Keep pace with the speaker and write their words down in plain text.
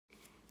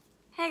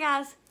Hey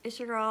guys, it's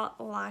your girl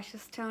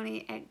Lashes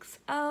Tony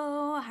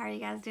XO. How are you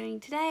guys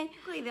doing today?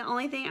 The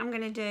only thing I'm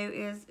going to do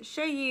is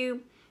show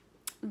you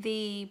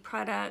the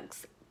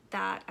products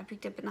that I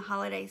picked up in the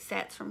holiday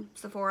sets from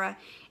Sephora,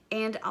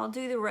 and I'll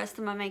do the rest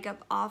of my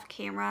makeup off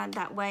camera.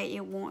 That way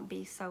it won't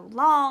be so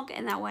long,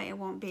 and that way it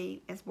won't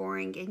be as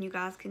boring, and you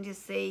guys can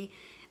just see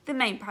the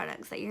main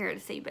products that you're here to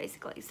see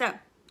basically. So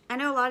I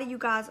know a lot of you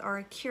guys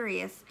are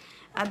curious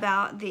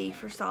about the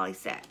Versali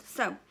set.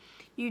 So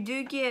you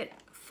do get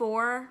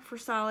 4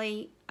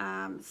 Versali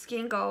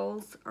skin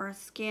goals or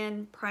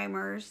skin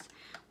primers,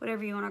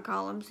 whatever you want to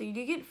call them. So you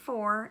do get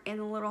 4 in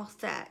the little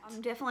set. I'm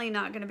definitely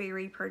not going to be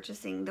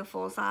repurchasing the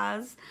full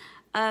size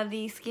of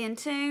the Skin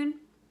Tune.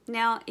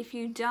 Now, if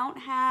you don't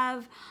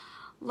have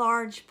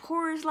large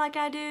pores like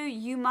I do,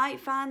 you might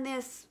find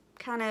this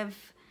kind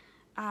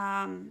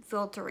of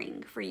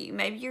filtering for you.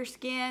 Maybe your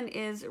skin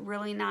is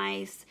really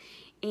nice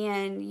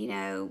and, you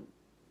know,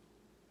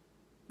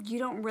 you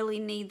don't really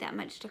need that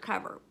much to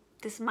cover.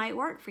 This might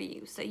work for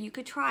you, so you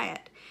could try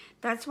it.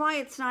 That's why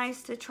it's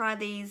nice to try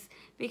these,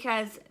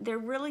 because they're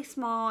really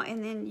small,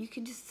 and then you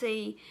can just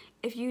see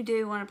if you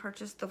do want to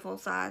purchase the full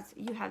size,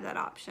 you have that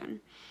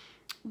option.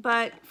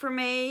 But for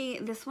me,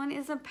 this one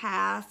is a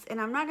pass, and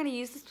I'm not going to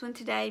use this one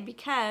today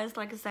because,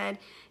 like I said,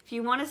 if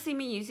you want to see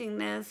me using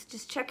this,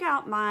 just check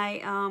out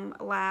my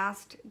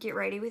last Get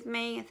Ready With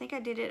Me. I think I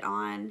did it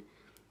on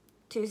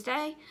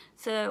Tuesday,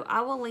 so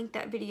I will link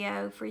that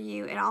video for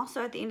you, and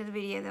also at the end of the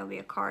video there'll be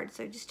a card,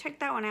 so just check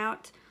that one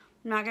out.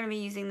 I'm not going to be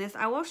using this.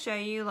 I will show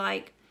you,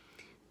 like,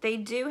 they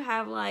do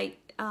have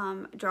like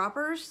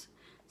droppers,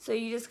 so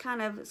you just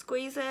kind of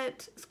squeeze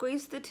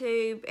the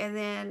tube, and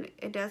then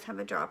it does have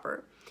a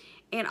dropper.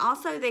 And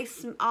also they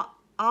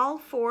all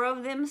 4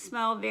 of them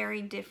smell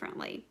very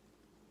differently.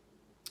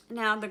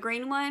 Now the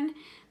green one,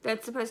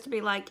 that's supposed to be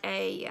like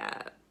a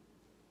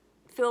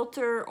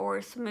filter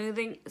or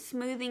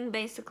smoothing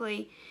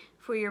basically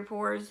for your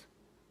pores.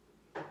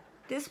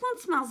 This one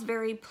smells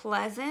very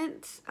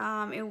pleasant,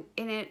 and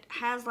it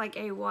has like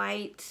a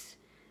white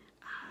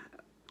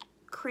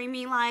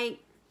creamy light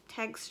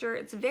texture.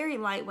 It's very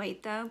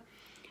lightweight though,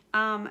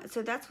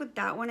 so that's what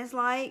that one is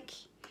like.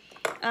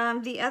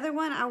 The other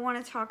one I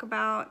want to talk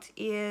about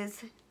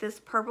is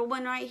this purple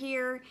one right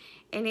here,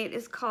 and it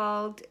is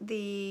called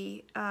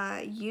the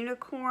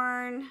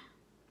Unicorn.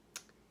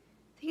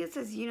 I think it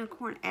says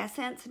Unicorn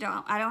Essence. I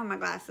don't have my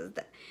glasses,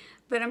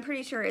 but I'm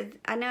pretty sure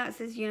I know it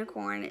says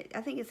Unicorn.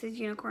 I think it says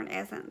Unicorn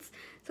Essence.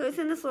 So it's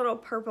in this little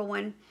purple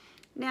one.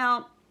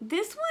 Now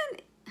this one,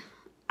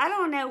 I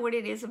don't know what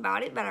it is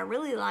about it, but I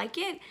really like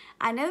it.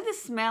 I know the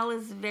smell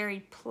is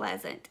very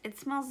pleasant. It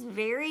smells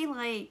very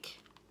like,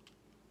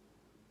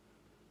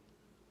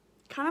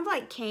 kind of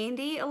like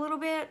candy a little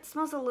bit. It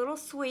smells a little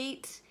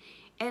sweet.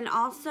 And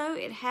also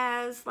it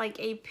has like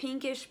a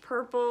pinkish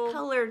purple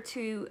color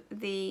to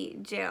the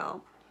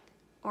gel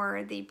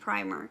or the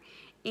primer.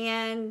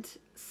 And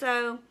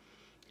so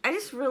I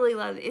just really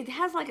love it. It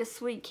has like a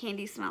sweet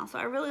candy smell. So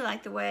I really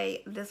like the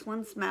way this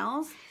one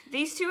smells.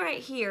 These two right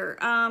here.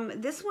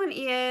 This one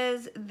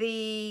is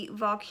the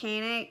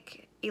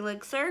Volcanic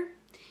Elixir.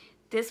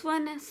 This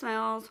one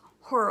smells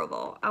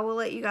horrible. I will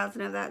let you guys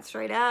know that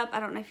straight up. I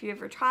don't know if you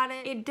ever tried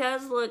it. It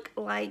does look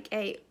like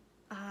a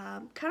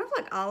kind of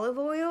like olive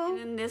oil. And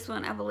then this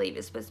one I believe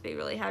is supposed to be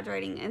really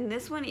hydrating. And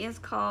this one is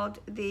called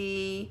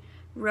the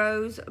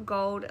Rose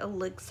Gold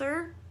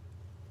Elixir.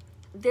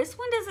 This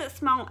one doesn't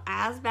smell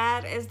as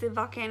bad as the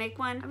volcanic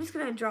one. I'm just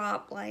gonna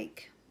drop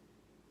like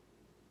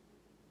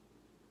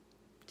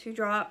 2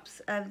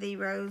 drops of the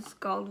Rose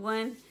Gold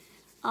one.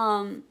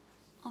 I'll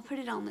put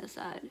it on this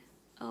side.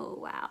 Oh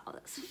wow,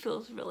 that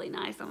feels really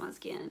nice on my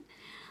skin.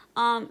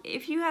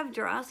 If you have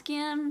dry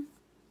skin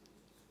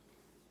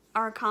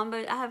or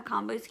combo, I have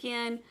combo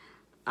skin,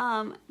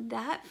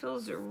 that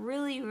feels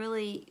really,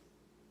 really,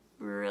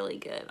 really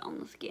good on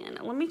the skin.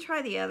 Let me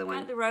try the other one. I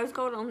have the Rose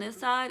Gold on this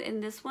side,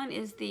 and this one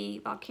is the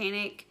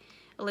Volcanic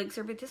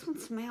Elixir, but this one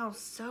smells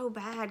so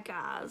bad,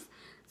 guys.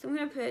 So I'm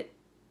gonna put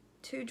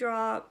 2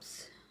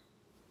 drops.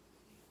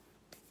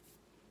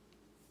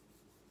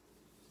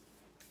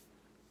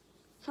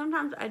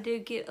 Sometimes I do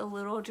get a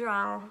little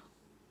dry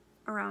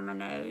around my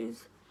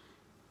nose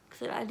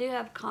because I do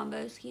have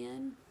combo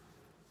skin.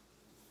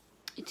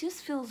 It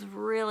just feels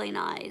really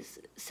nice.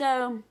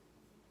 So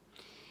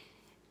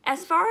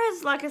as far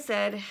as, like I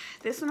said,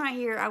 this one right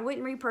here, I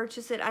wouldn't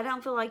repurchase it. I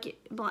don't feel like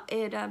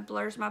it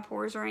blurs my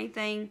pores or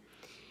anything.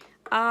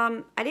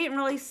 I didn't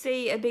really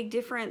see a big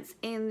difference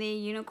in the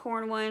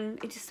Unicorn one.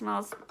 It just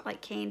smells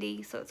like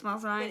candy, so it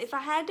smells nice. But if I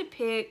had to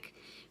pick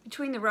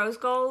between the Rose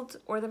Gold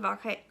or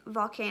the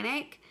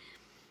Volcanic,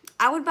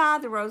 I would buy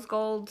the Rose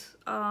Gold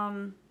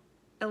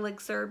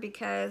Elixir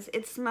because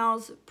it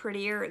smells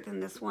prettier than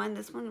this one.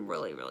 This one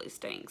really, really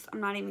stinks. I'm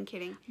not even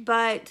kidding.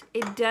 But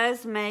it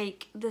does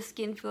make the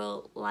skin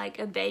feel like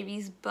a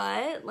baby's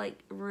butt, like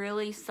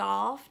really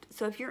soft.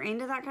 So if you're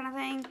into that kind of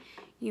thing,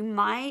 you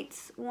might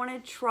want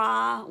to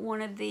try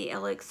one of the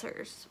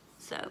elixirs.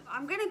 So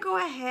I'm going to go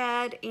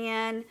ahead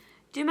and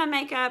do my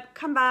makeup,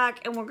 come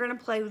back, and we're going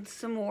to play with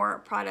some more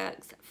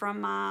products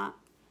from my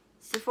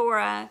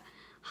Sephora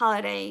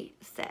holiday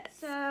set.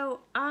 So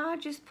I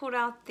just pulled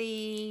out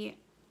the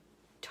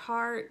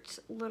Tarte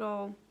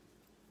little,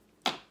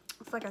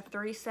 it's like a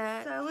 3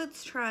 set. So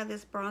let's try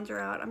this bronzer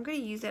out. I'm going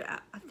to use it,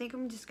 I think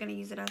I'm just going to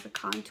use it as a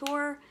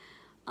contour.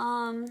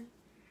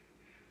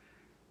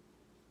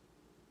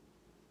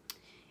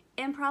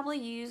 And probably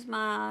use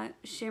my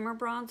shimmer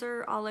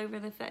bronzer all over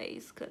the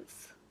face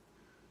because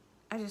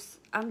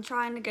I'm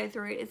trying to go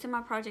through it. It's in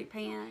my project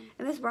pan.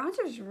 And this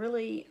bronzer is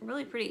really,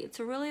 really pretty. It's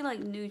a really like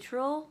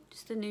neutral,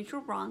 just a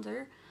neutral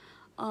bronzer.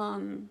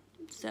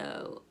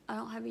 So I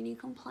don't have any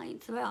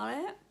complaints about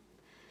it.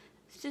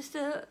 It's just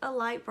a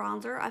light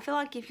bronzer. I feel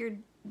like if you're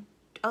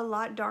a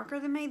lot darker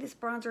than me, this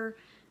bronzer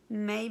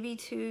may be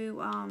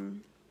too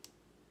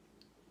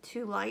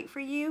light for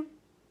you.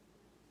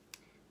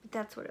 But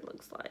that's what it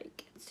looks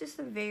like. It's just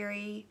a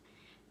very,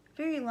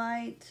 very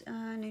light,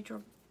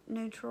 neutral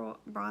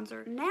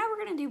bronzer. Now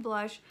we're gonna do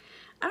blush.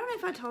 I don't know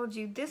if I told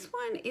you, this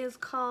one is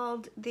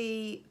called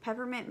the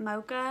Peppermint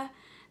Mocha.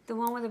 The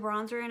one with the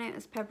bronzer in it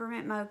is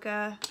Peppermint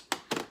Mocha.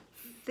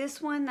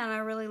 This one that I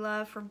really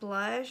love for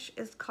blush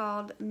is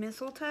called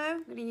Mistletoe.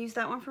 I'm gonna use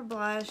that one for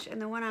blush,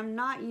 and the one I'm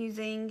not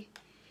using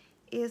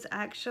is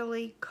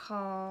actually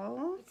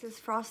called, this is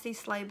Frosty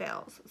Sleigh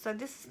Bells. So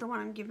this is the one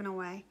I'm giving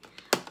away.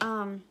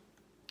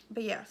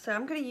 But yeah, so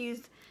I'm going to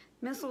use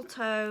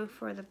Mistletoe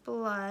for the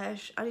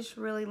blush. I just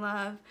really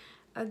love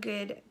a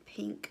good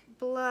pink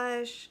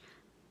blush.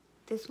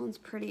 This one's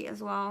pretty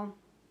as well.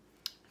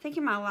 I think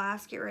in my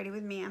last Get Ready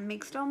With Me, I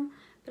mixed them.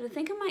 But I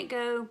think I might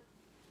go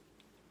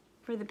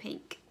for the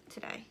pink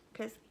today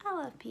because I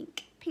love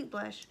pink. Pink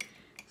blush.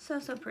 So,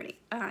 so pretty.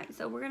 Alright,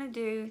 so we're going to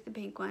do the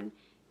pink one.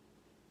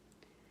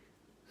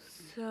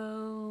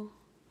 So,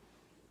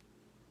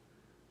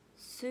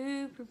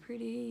 super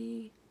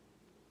pretty.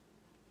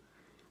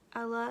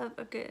 I love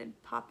a good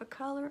pop of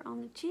color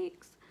on the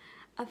cheeks.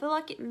 I feel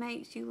like it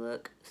makes you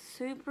look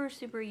super,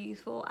 super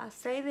youthful. I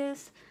say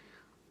this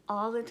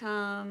all the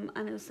time.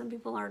 I know some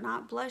people are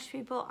not blush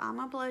people.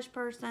 I'm a blush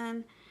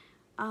person.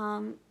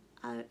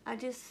 I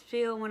just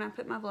feel when I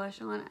put my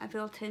blush on, I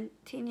feel 10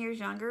 years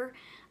younger.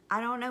 I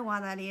don't know why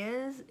that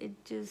is. It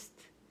just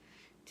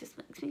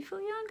makes me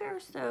feel younger.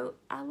 So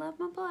I love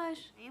my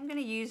blush. I am going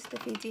to use the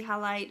Fenty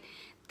highlight.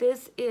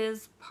 This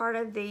is part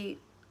of the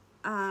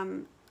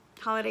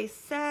holiday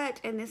set,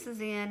 and this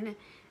is in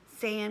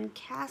Sand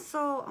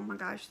Castle. Oh my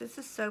gosh, this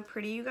is so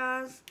pretty, you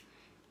guys.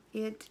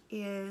 It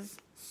is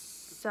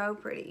so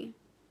pretty.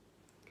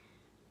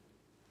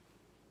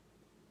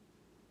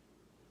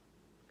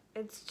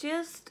 It's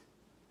just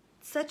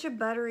such a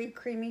buttery,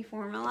 creamy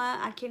formula.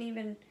 I can't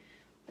even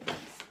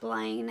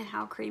explain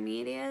how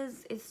creamy it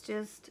is. It's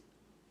just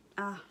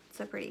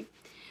so pretty.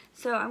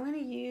 So I'm going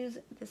to use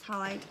this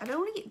highlight. I don't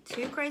want to get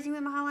too crazy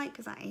with my highlight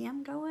because I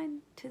am going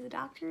to the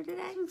doctor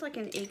today. This one's like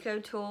an Eco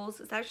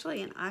Tools. It's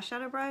actually an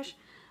eyeshadow brush,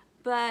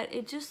 but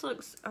it just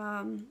looks,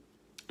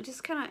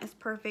 just kind of is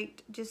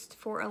perfect just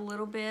for a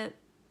little bit.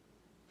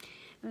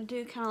 And I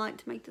do kind of like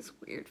to make this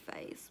weird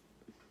face.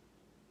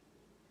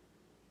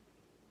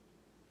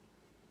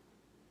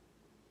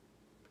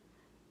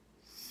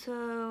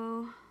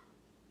 So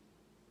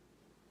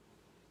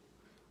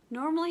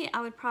normally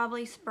I would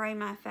probably spray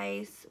my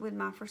face with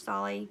my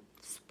Versali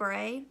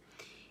spray.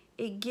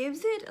 It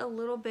gives it a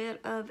little bit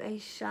of a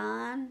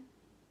shine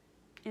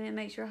and it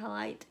makes your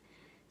highlight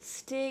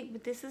stick,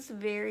 but this is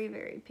very,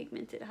 very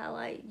pigmented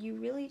highlight. You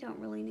really don't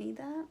really need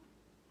that.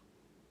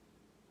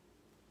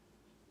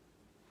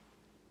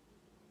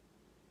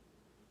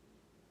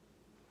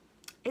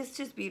 It's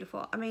just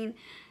beautiful. I mean,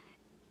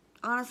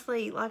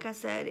 honestly, like I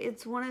said,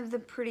 it's one of the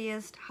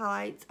prettiest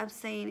highlights I've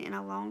seen in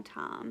a long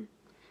time.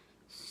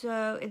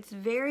 So it's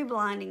very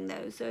blinding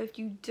though. So if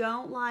you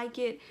don't like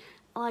it,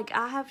 like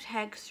I have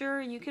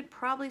texture, you could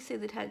probably see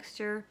the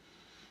texture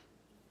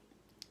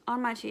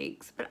on my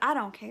cheeks, but I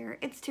don't care.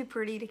 It's too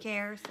pretty to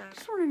care. So I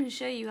just wanted to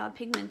show you how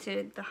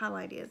pigmented the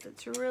highlight is.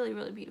 It's really,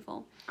 really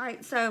beautiful. All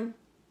right, so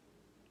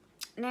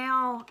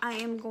now I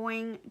am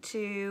going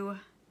to,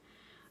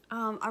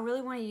 I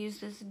really want to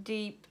use this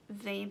deep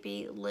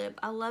vampy lip.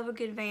 I love a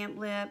good vamp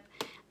lip.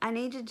 I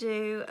need to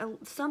do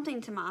something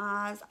to my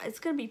eyes. It's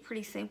going to be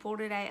pretty simple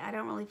today. I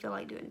don't really feel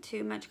like doing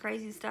too much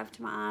crazy stuff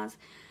to my eyes.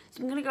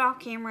 So I'm going to go off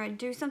camera and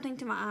do something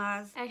to my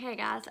eyes. Okay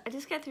guys, I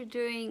just got through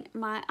doing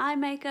my eye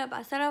makeup.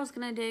 I said I was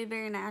going to do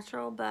very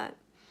natural, but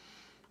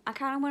I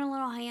kind of went a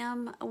little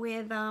ham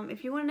with,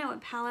 if you want to know what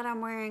palette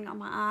I'm wearing on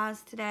my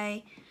eyes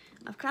today,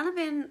 I've kind of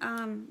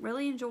been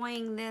really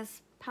enjoying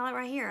this palette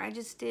right here. I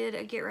just did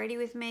a Get Ready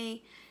With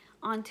Me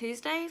on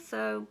Tuesday,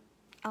 so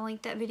I'll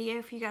link that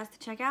video for you guys to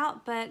check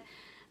out. But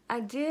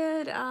I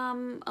did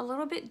a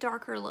little bit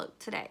darker look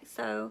today.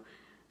 So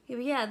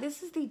yeah,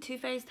 this is the Too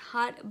Faced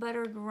Hot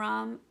Buttered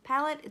Rum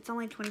palette. It's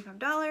only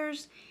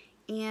 $25.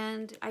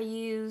 And I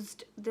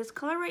used this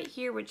color right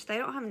here, which they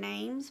don't have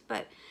names,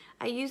 but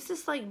I used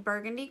this like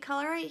burgundy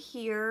color right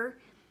here.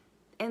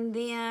 And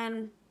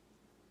then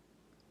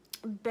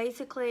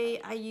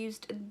basically I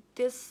used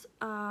this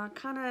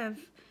kind of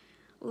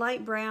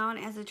light brown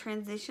as a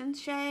transition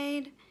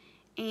shade.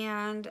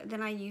 and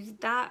then I used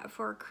that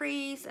for a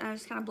crease, and I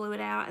just kind of blew it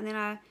out, and then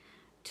I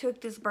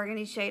took this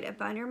burgundy shade up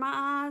under my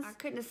eyes. I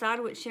couldn't decide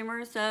which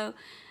shimmer, so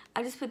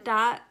I just put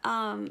that,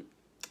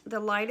 the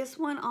lightest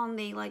one on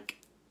the, like,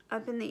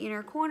 up in the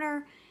inner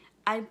corner.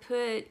 I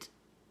put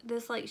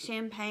this, like,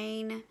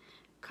 champagne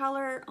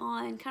color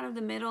on kind of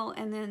the middle,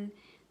 and then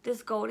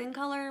this golden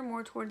color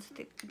more towards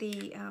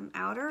the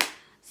outer.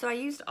 So I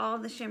used all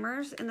the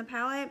shimmers in the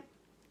palette,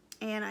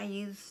 and I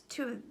used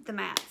 2 of the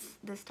mattes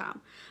this time.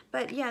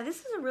 But yeah,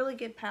 this is a really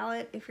good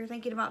palette. If you're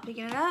thinking about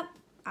picking it up,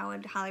 I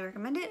would highly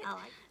recommend it.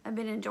 I've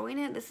been enjoying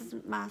it. This is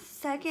my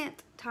second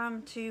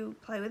time to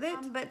play with it.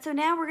 But so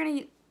now we're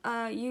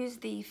gonna use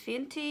the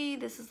Fenty.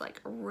 This is like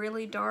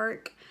really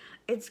dark.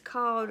 It's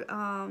called,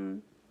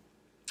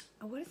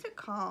 what is it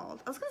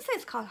called? I was gonna say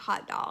it's called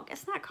Hot Dog.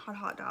 It's not called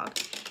Hot Dog.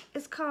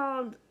 It's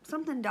called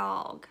something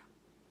dog.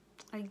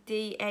 Like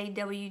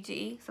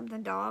D-A-W-G,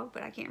 something dog,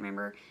 but I can't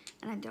remember.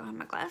 And I don't have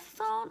my glasses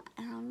on,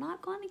 and I'm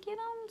not going to get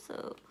them,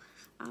 so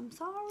I'm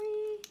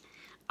sorry.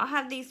 I'll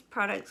have these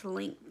products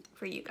linked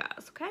for you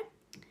guys, okay?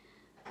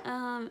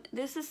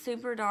 This is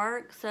super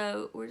dark,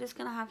 so we're just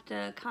going to have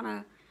to kind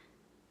of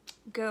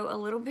go a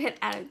little bit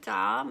at a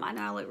time. I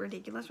know I look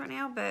ridiculous right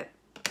now, but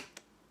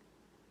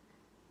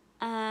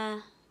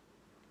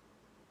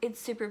it's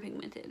super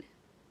pigmented.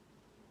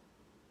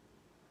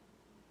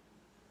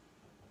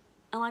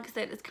 And like I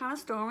said, it's kind of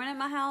storming at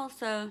my house,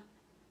 so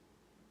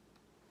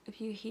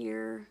if you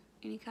hear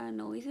any kind of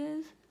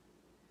noises,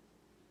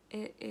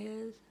 it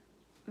is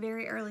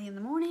very early in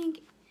the morning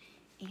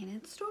and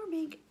it's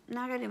storming.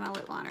 Now I gotta do my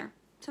lip liner.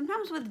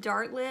 Sometimes with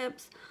dark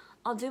lips,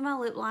 I'll do my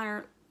lip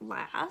liner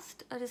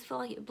last. I just feel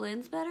like it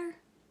blends better.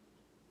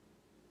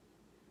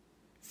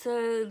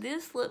 So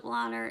this lip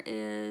liner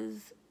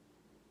is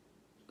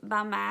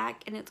by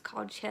MAC, and it's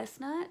called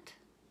Chestnut.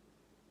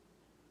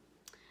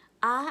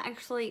 I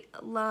actually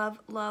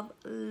love, love,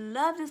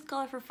 love this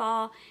color for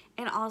fall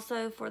and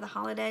also for the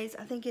holidays.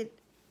 I think it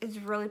is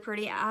really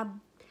pretty. I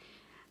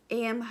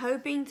am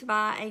hoping to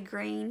buy a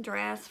green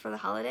dress for the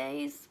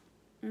holidays.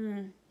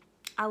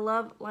 I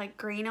love like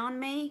green on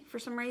me for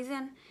some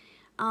reason.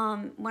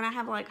 When I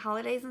have like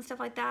holidays and stuff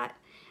like that,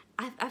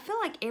 I feel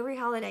like every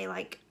holiday,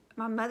 like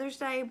my Mother's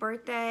Day,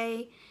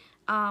 birthday,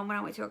 when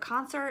I went to a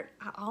concert,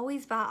 I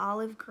always buy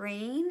olive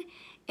green.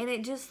 And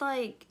it just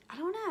like, I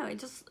don't know, it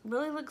just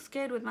really looks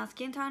good with my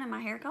skin tone and my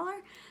hair color.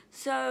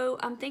 So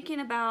I'm thinking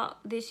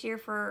about this year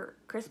for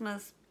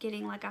Christmas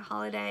getting like a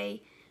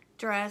holiday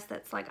dress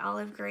that's like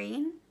olive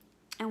green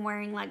and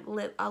wearing like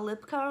a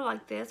lip color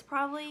like this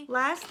probably.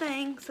 Last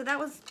thing, so that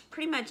was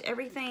pretty much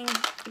everything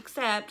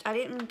except I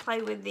didn't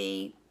play with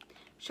the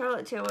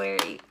Charlotte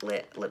Tilbury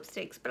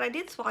lipsticks, but I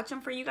did swatch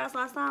them for you guys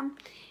last time.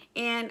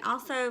 And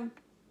also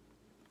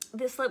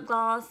this lip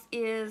gloss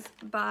is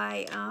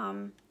by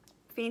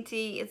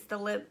Fenty. It's the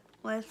lip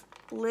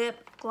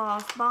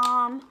gloss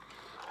bomb.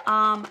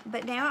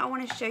 But now I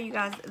want to show you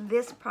guys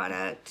this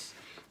product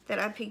that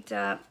I picked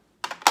up,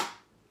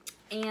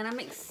 and I'm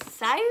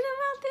excited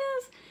about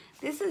this.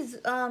 This is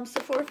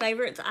Sephora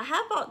favorites. I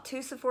have bought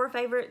 2 Sephora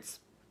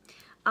favorites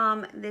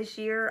this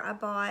year.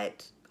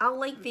 I'll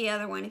link the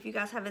other one if you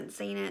guys haven't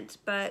seen it,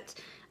 but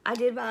I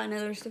did buy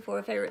another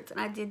Sephora favorites, and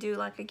I did do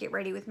like a get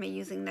ready with me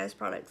using those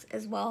products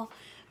as well.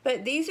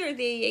 But these are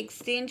the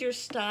Extend Your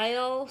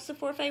Style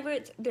Sephora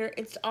favorites.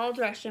 It's all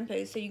dry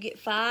shampoos. So you get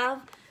 5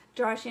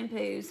 dry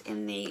shampoos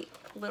in the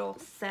little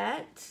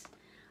set.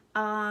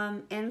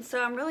 And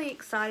so I'm really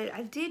excited.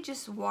 I did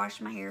just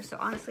wash my hair, so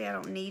honestly I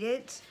don't need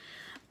it.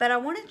 But I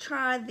want to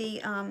try the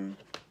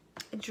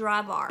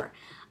Dry Bar.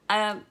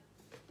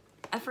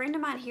 A friend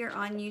of mine here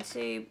on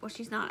YouTube, well,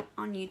 she's not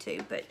on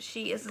YouTube, but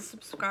she is a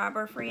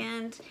subscriber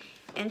friend.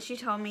 And she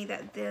told me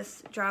that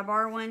this Dry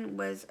Bar one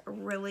was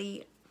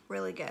really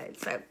good.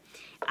 So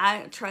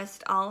I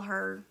trust all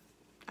her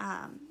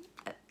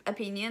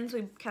opinions.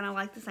 We kind of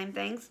like the same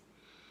things.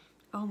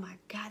 Oh my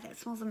god, that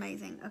smells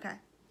amazing. Okay.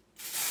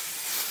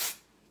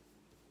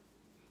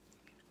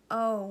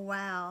 Oh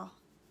wow.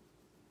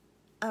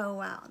 Oh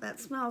wow, that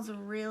smells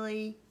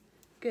really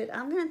good.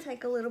 I'm gonna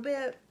take a little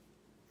bit,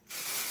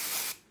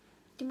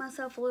 give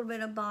myself a little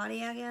bit of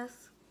body, I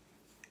guess.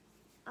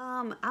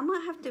 I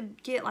might have to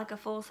get like a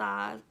full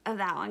size of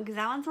that one, because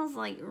that one smells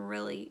like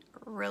really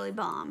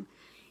bomb.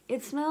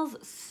 It smells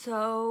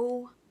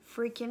so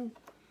freaking,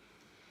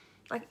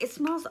 like, it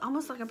smells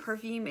almost like a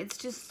perfume. It's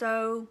just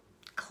so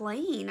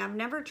clean. I've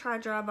never tried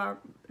Dry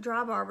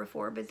Bar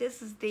before, but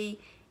this is the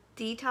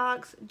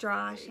Detox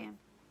Dry Shampoo.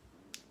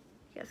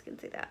 You guys can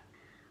see that.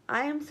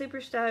 I am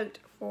super stoked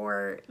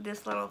for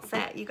this little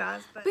set, you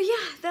guys. But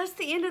yeah, that's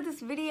the end of this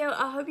video.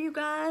 I hope you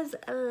guys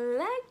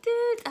liked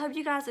it. I hope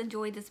you guys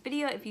enjoyed this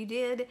video. If you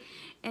did,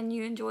 and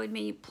you enjoyed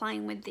me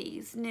playing with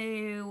these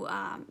new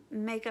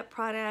makeup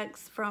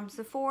products from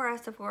Sephora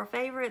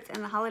favorites,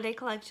 and the holiday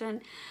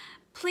collection,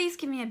 please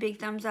give me a big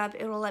thumbs up.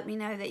 It will let me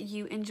know that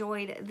you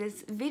enjoyed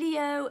this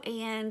video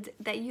and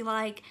that you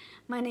like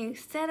my new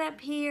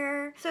setup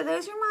here. So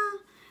those are my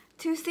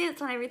 2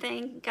 cents on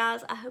everything,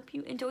 guys. I hope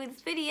you enjoyed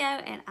this video,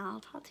 and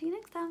I'll talk to you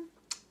next time.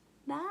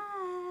 Bye.